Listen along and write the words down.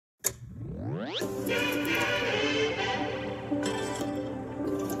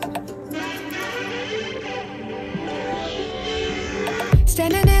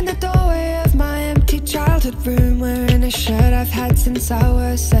Standing in the doorway of my empty childhood room, wearing a shirt I've had since I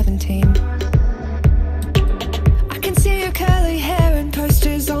was 17. I can see your curly hair and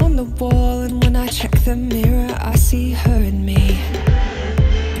posters on the wall, and when I check the mirror I see her and me.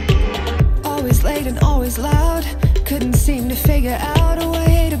 Always late and always loud, couldn't seem to figure out a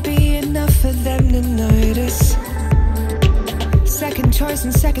way to be enough for them to notice. Second choice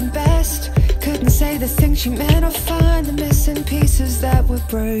and second best, couldn't say the thing she meant or find the missing pieces that were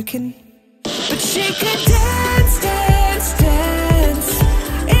broken. But she could dance, dance, dance,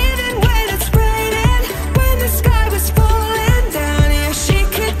 even when it's raining, when the sky was falling down. Yeah, she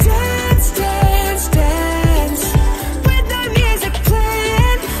could dance, dance, dance, with the music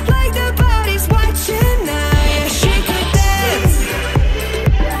playing, like nobody's watching now. Yeah, she could dance,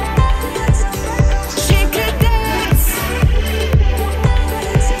 she could dance.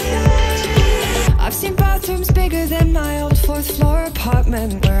 I've seen bathrooms bigger than my old 4th floor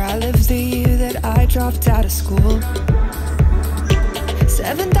apartment where I lived the year that I dropped out of school.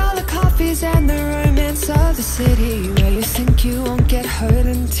 $7 coffees and the romance of the city, where you think you won't get hurt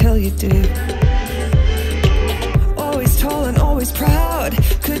until you do. Always tall and always proud,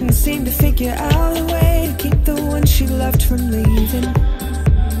 couldn't seem to figure out a way to keep the one she loved from leaving.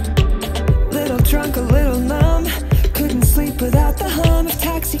 Little drunk, a little numb, couldn't sleep without the hum of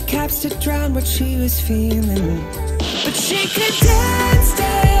taxi cabs to drown what she was feeling. But she could dance,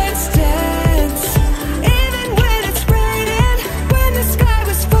 dance, dance, even when it's raining, when the sky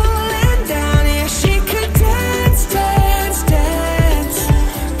was falling down. Yeah, she could dance, dance, dance,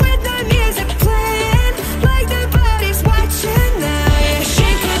 with the music playing, like nobody's watching now. Yeah, she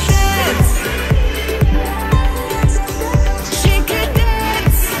could dance, she could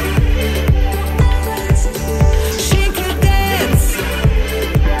dance, she could dance,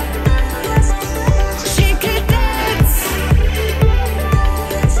 she could dance.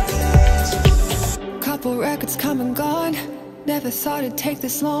 Couple records come and gone, never thought it'd take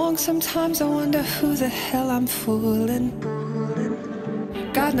this long. Sometimes I wonder who the hell I'm fooling.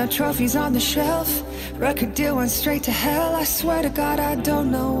 Got no trophies on the shelf, record deal went straight to hell. I swear to God I don't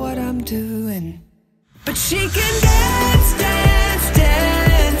know what I'm doing. But she can dance, dance.